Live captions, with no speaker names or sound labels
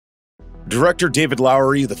Director David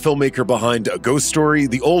Lowery, the filmmaker behind A Ghost Story,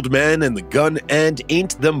 The Old Man and the Gun, and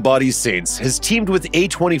Ain't Them Body Saints, has teamed with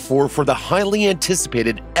A24 for the highly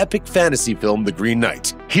anticipated epic fantasy film The Green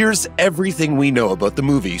Knight. Here's everything we know about the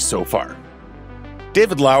movie so far.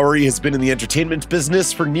 David Lowery has been in the entertainment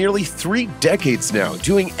business for nearly 3 decades now,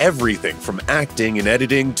 doing everything from acting and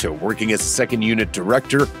editing to working as a second-unit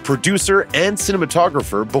director, producer, and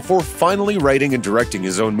cinematographer before finally writing and directing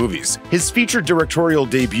his own movies. His featured directorial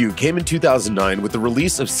debut came in 2009 with the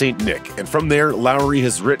release of Saint Nick, and from there, Lowery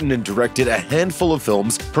has written and directed a handful of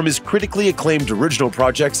films, from his critically acclaimed original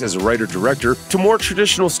projects as a writer-director to more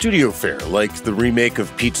traditional studio fare, like the remake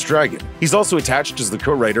of Pete's Dragon. He's also attached as the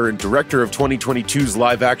co-writer and director of 2022's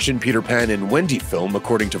live-action Peter Pan and Wendy film,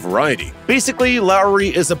 according to Variety. Basically, Lowery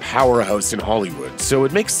is a powerhouse in Hollywood, so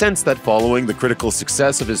it makes sense that following the critical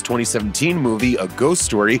success of his 2017 movie A Ghost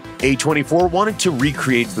Story, A24 wanted to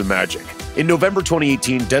recreate the magic. In November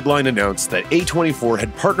 2018, Deadline announced that A24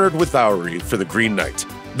 had partnered with Lowery for The Green Knight.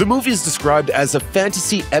 The movie is described as a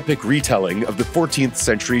fantasy epic retelling of the 14th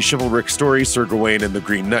century chivalric story Sir Gawain and the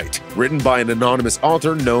Green Knight, written by an anonymous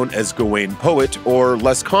author known as Gawain Poet, or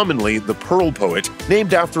less commonly, the Pearl Poet,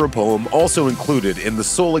 named after a poem also included in the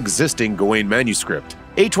sole existing Gawain manuscript.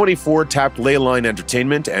 A24 tapped Leyline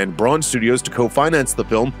Entertainment and Braun Studios to co-finance the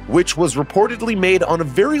film, which was reportedly made on a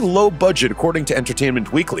very low budget according to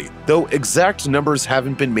Entertainment Weekly, though exact numbers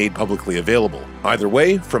haven't been made publicly available. Either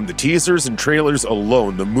way, from the teasers and trailers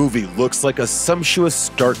alone, the movie looks like a sumptuous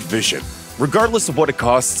dark vision. Regardless of what it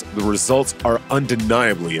costs, the results are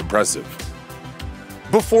undeniably impressive.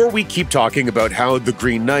 Before we keep talking about how The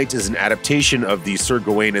Green Knight is an adaptation of the Sir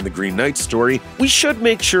Gawain and the Green Knight story, we should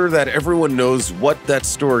make sure that everyone knows what that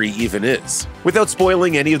story even is. Without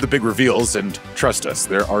spoiling any of the big reveals, and trust us,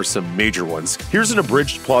 there are some major ones, here's an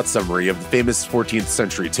abridged plot summary of the famous 14th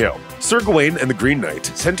century tale. Sir Gawain and the Green Knight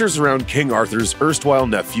centers around King Arthur's erstwhile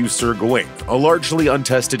nephew Sir Gawain, a largely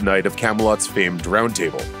untested knight of Camelot's famed Round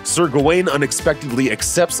Table. Sir Gawain unexpectedly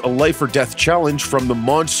accepts a life-or-death challenge from the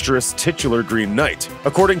monstrous titular Green Knight.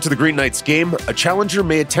 According to the Green Knight's game, a challenger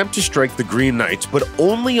may attempt to strike the Green Knight, but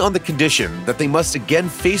only on the condition that they must again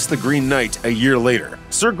face the Green Knight a year later.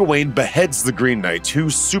 Sir Gawain beheads the Green Knight, who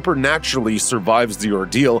supernaturally survives the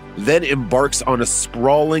ordeal, then embarks on a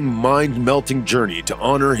sprawling, mind-melting journey to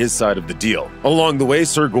honor his side of the deal. Along the way,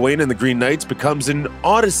 Sir Gawain and the Green Knight becomes an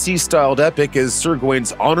Odyssey-styled epic as Sir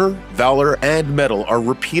Gawain's honor, valor, and mettle are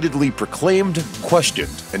repeatedly proclaimed,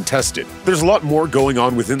 questioned, and tested. There's a lot more going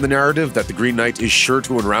on within the narrative that the Green Knight is sure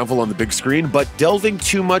to unravel on the big screen, but delving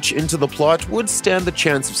too much into the plot would stand the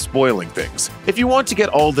chance of spoiling things. If you want to get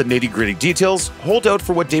all the nitty-gritty details, hold out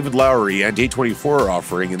for what David Lowery and A24 are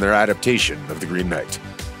offering in their adaptation of The Green Knight.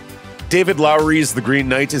 David Lowery's The Green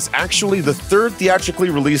Knight is actually the third theatrically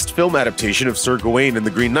released film adaptation of Sir Gawain and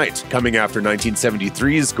the Green Knight, coming after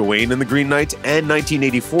 1973's Gawain and the Green Knight and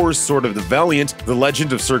 1984's Sword of the Valiant, The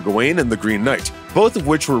Legend of Sir Gawain and the Green Knight, both of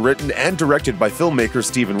which were written and directed by filmmaker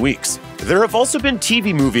Stephen Weeks. There have also been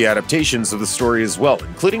TV movie adaptations of the story as well,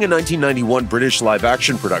 including a 1991 British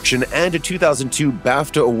live-action production and a 2002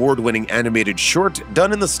 BAFTA award-winning animated short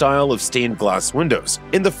done in the style of stained glass windows.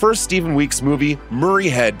 In the first Stephen Weeks movie, Murray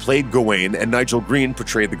Head played Gawain and Nigel Green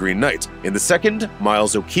portrayed the Green Knight. In the second,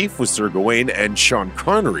 Miles O'Keefe was Sir Gawain and Sean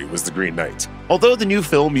Connery was the Green Knight. Although the new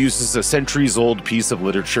film uses a centuries-old piece of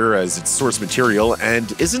literature as its source material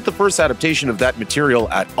and isn't the first adaptation of that material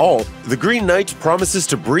at all, The Green Knight promises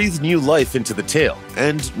to breathe new life into the tale,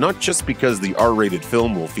 and not just because the R-rated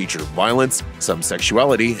film will feature violence, some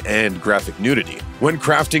sexuality, and graphic nudity. When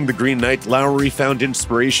crafting The Green Knight, Lowery found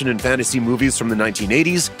inspiration in fantasy movies from the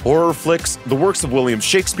 1980s, horror flicks, the works of William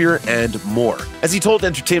Shakespeare, and more. As he told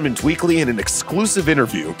Entertainment Weekly in an exclusive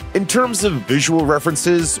interview, in terms of visual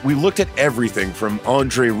references, we looked at everything from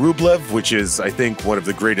Andrei Rublev, which is, I think, one of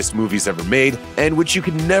the greatest movies ever made, and which you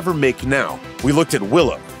can never make now. We looked at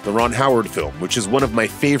Willow, the Ron Howard film, which is one of my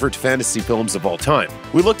favorite fantasy films of all time.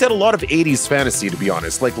 We looked at a lot of 80s fantasy, to be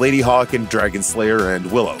honest, like Lady Hawk and Dragon Slayer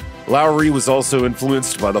and Willow. Lowery was also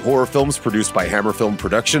influenced by the horror films produced by Hammer Film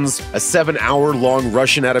Productions, a 7-hour-long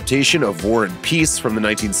Russian adaptation of War and Peace from the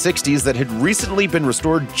 1960s that had recently been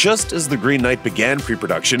restored just as The Green Knight began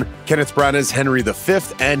pre-production, Kenneth Branagh's Henry V,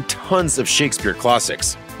 and tons of Shakespeare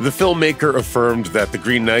classics. The filmmaker affirmed that The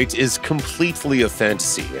Green Knight is completely a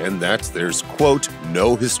fantasy and that there's, quote,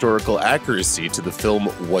 no historical accuracy to the film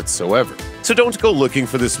whatsoever. So don't go looking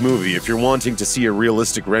for this movie if you're wanting to see a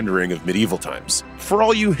realistic rendering of medieval times. For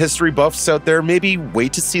all you history buffs out there, maybe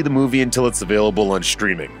wait to see the movie until it's available on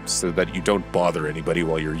streaming, so that you don't bother anybody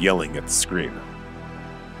while you're yelling at the screen.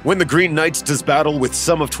 When The Green Knight does battle with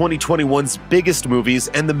some of 2021's biggest movies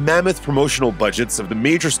and the mammoth promotional budgets of the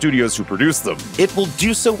major studios who produce them, it will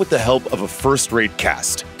do so with the help of a first-rate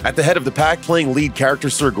cast. At the head of the pack, playing lead character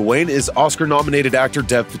Sir Gawain, is Oscar-nominated actor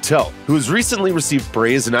Dev Patel, who has recently received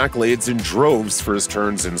praise and accolades in droves for his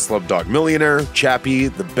turns in Slumdog Millionaire, Chappie,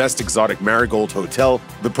 The Best Exotic Marigold Hotel,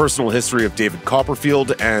 The Personal History of David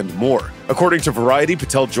Copperfield, and more. According to Variety,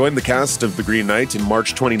 Patel joined the cast of The Green Knight in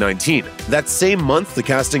March 2019. That same month, the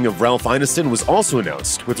casting of Ralph Ineson was also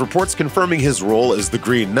announced, with reports confirming his role as the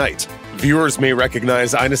Green Knight. Viewers may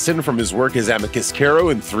recognize Ineson from his work as Amicus Caro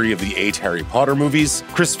in 3 of the 8 Harry Potter movies,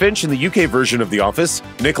 Chris Finch in the UK version of The Office,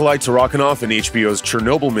 Nikolai Tarakanov in HBO's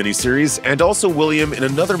Chernobyl miniseries, and also William in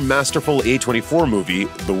another masterful A24 movie,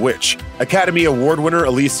 The Witch. Academy Award winner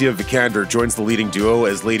Alicia Vikander joins the leading duo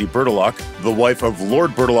as Lady Bertilock, the wife of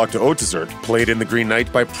Lord Bertilock de Hautezert, played in The Green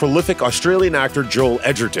Knight by prolific Australian actor Joel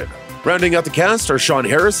Edgerton. Rounding out the cast are Sean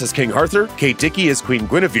Harris as King Arthur, Kate Dickie as Queen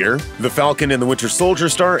Guinevere, the Falcon and the Winter Soldier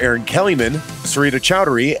star Aaron Kellyman, Sarita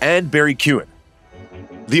Chowdhury, and Barry Keoghan.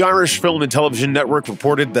 The Irish Film and Television Network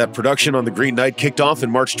reported that production on The Green Knight kicked off in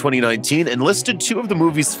March 2019 and listed 2 of the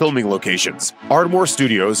movie's filming locations: Ardmore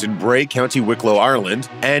Studios in Bray, County Wicklow, Ireland,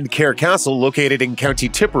 and Cahir Castle, located in County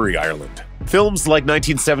Tipperary, Ireland. Films like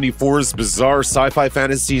 1974's bizarre sci-fi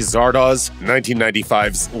fantasy Zardoz,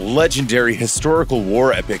 1995's legendary historical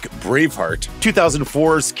war epic Braveheart,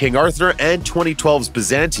 2004's King Arthur, and 2012's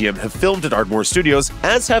Byzantium have filmed at Ardmore Studios,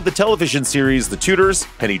 as have the television series The Tudors,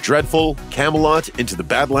 Penny Dreadful, Camelot, Into the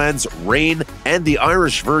Badlands, Rain, and the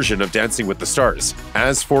Irish version of Dancing with the Stars.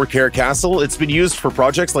 As for Cahir Castle, it's been used for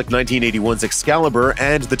projects like 1981's Excalibur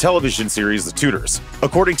and the television series The Tudors.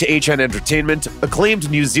 According to HN Entertainment, acclaimed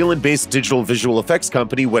New Zealand-based digital visual effects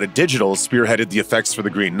company Weta Digital spearheaded the effects for The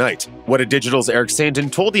Green Knight. Weta Digital's Eric Sainton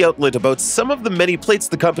told the outlet about some of the many plates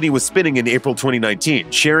the company was spinning in April 2019,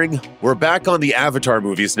 sharing, "We're back on the Avatar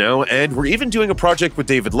movies now, and we're even doing a project with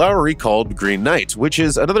David Lowery called Green Knight, which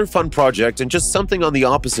is another fun project and just something on the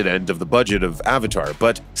opposite end of the budget of Avatar,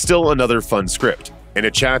 but still another fun script." In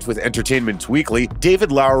a chat with Entertainment Weekly,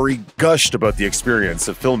 David Lowery gushed about the experience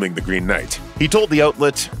of filming The Green Knight. He told the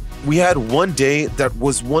outlet, "We had one day that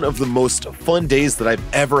was one of the most fun days that I've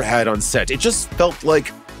ever had on set. It just felt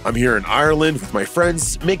like I'm here in Ireland with my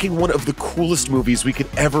friends, making one of the coolest movies we could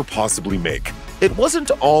ever possibly make." It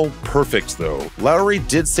wasn't all perfect, though. Lowery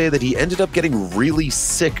did say that he ended up getting really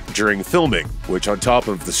sick during filming, which on top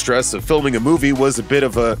of the stress of filming a movie was a bit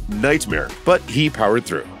of a nightmare, but he powered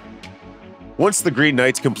through. Once The Green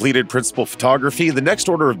Knight completed principal photography, the next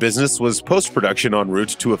order of business was post-production en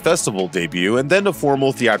route to a festival debut and then a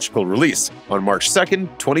formal theatrical release. On March 2nd,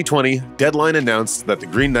 2020, Deadline announced that The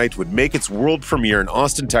Green Knight would make its world premiere in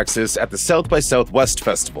Austin, Texas at the South by Southwest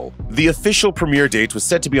Festival. The official premiere date was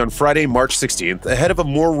set to be on Friday, March 16th, ahead of a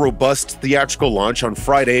more robust theatrical launch on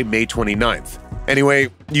Friday, May 29th. Anyway,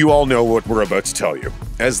 you all know what we're about to tell you.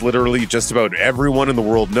 As literally just about everyone in the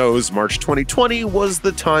world knows, March 2020 was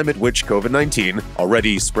the time at which COVID-19,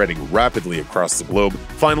 already spreading rapidly across the globe,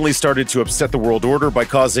 finally started to upset the world order by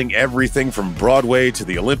causing everything from Broadway to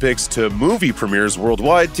the Olympics to movie premieres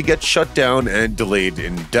worldwide to get shut down and delayed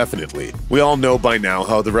indefinitely. We all know by now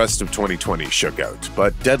how the rest of 2020 shook out,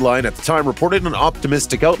 but Deadline at the time reported an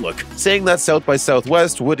optimistic outlook, saying that South by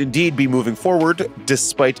Southwest would indeed be moving forward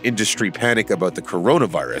despite industry panic about the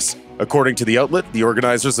coronavirus. According to the outlet, the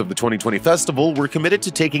organizers of the 2020 festival were committed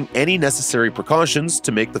to taking any necessary precautions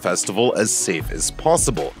to make the festival as safe as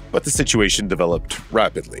possible, but the situation developed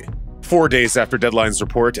rapidly. 4 days after Deadline's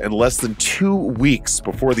report and less than 2 weeks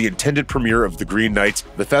before the intended premiere of The Green Knight,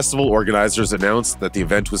 the festival organizers announced that the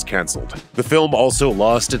event was cancelled. The film also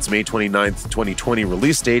lost its May 29, 2020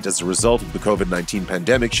 release date as a result of the COVID-19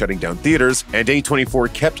 pandemic shutting down theaters, and A24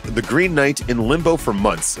 kept The Green Knight in limbo for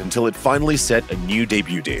months until it finally set a new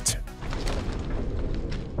debut date.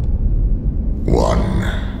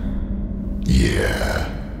 1 year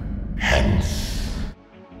hence.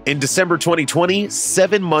 In December 2020,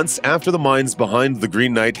 7 months after the minds behind The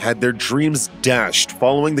Green Knight had their dreams dashed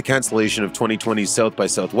following the cancellation of 2020's South by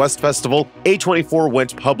Southwest Festival, A24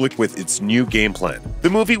 went public with its new game plan. The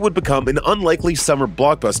movie would become an unlikely summer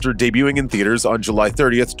blockbuster debuting in theaters on July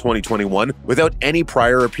 30th, 2021, without any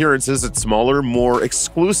prior appearances at smaller, more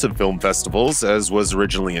exclusive film festivals, as was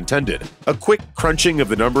originally intended. A quick crunching of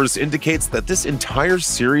the numbers indicates that this entire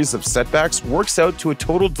series of setbacks works out to a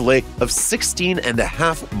total delay of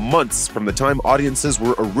 16.5 months from the time audiences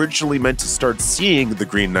were originally meant to start seeing The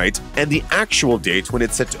Green Knight and the actual date when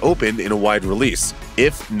it's set to open in a wide release.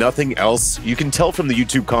 If nothing else, you can tell from the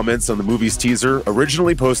YouTube comments on the movie's teaser,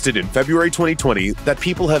 originally posted in February 2020, that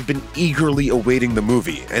people have been eagerly awaiting the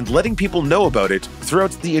movie and letting people know about it throughout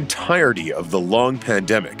the entirety of the long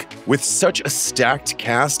pandemic. With such a stacked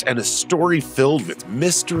cast and a story filled with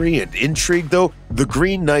mystery and intrigue, though, The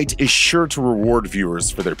Green Knight is sure to reward viewers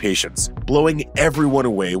for their patience, blowing everyone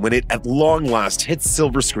away when it at long last hits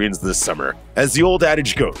silver screens this summer. As the old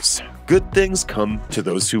adage goes, good things come to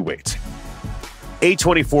those who wait.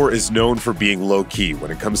 A24 is known for being low-key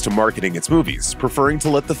when it comes to marketing its movies, preferring to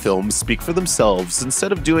let the films speak for themselves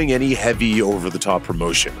instead of doing any heavy, over-the-top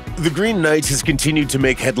promotion. The Green Knight has continued to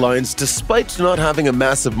make headlines despite not having a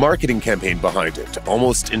massive marketing campaign behind it,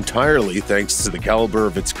 almost entirely thanks to the caliber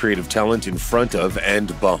of its creative talent in front of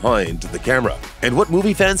and behind the camera. And what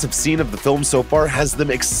movie fans have seen of the film so far has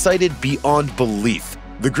them excited beyond belief.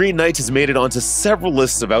 The Green Knight has made it onto several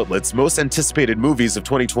lists of outlets' most anticipated movies of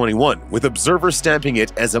 2021, with observers stamping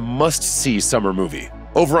it as a must-see summer movie.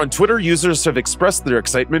 Over on Twitter, users have expressed their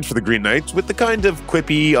excitement for The Green Knight with the kind of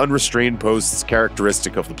quippy, unrestrained posts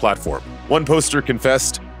characteristic of the platform. One poster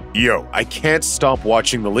confessed, "Yo, I can't stop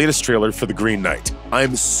watching the latest trailer for The Green Knight.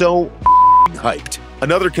 I'm so hyped."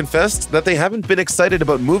 Another confessed that they haven't been excited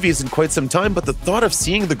about movies in quite some time, but the thought of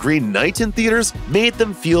seeing The Green Knight in theaters made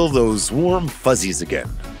them feel those warm fuzzies again.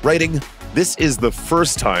 Writing, "This is the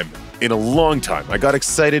first time in a long time I got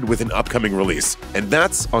excited with an upcoming release, and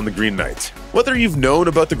that's on The Green Knight." Whether you've known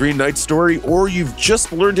about The Green Knight story or you've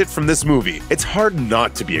just learned it from this movie, it's hard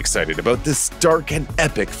not to be excited about this dark and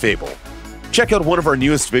epic fable. Check out one of our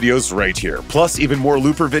newest videos right here. Plus, even more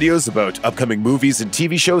Looper videos about upcoming movies and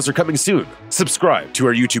TV shows are coming soon. Subscribe to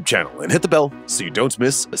our YouTube channel and hit the bell so you don't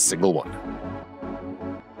miss a single one.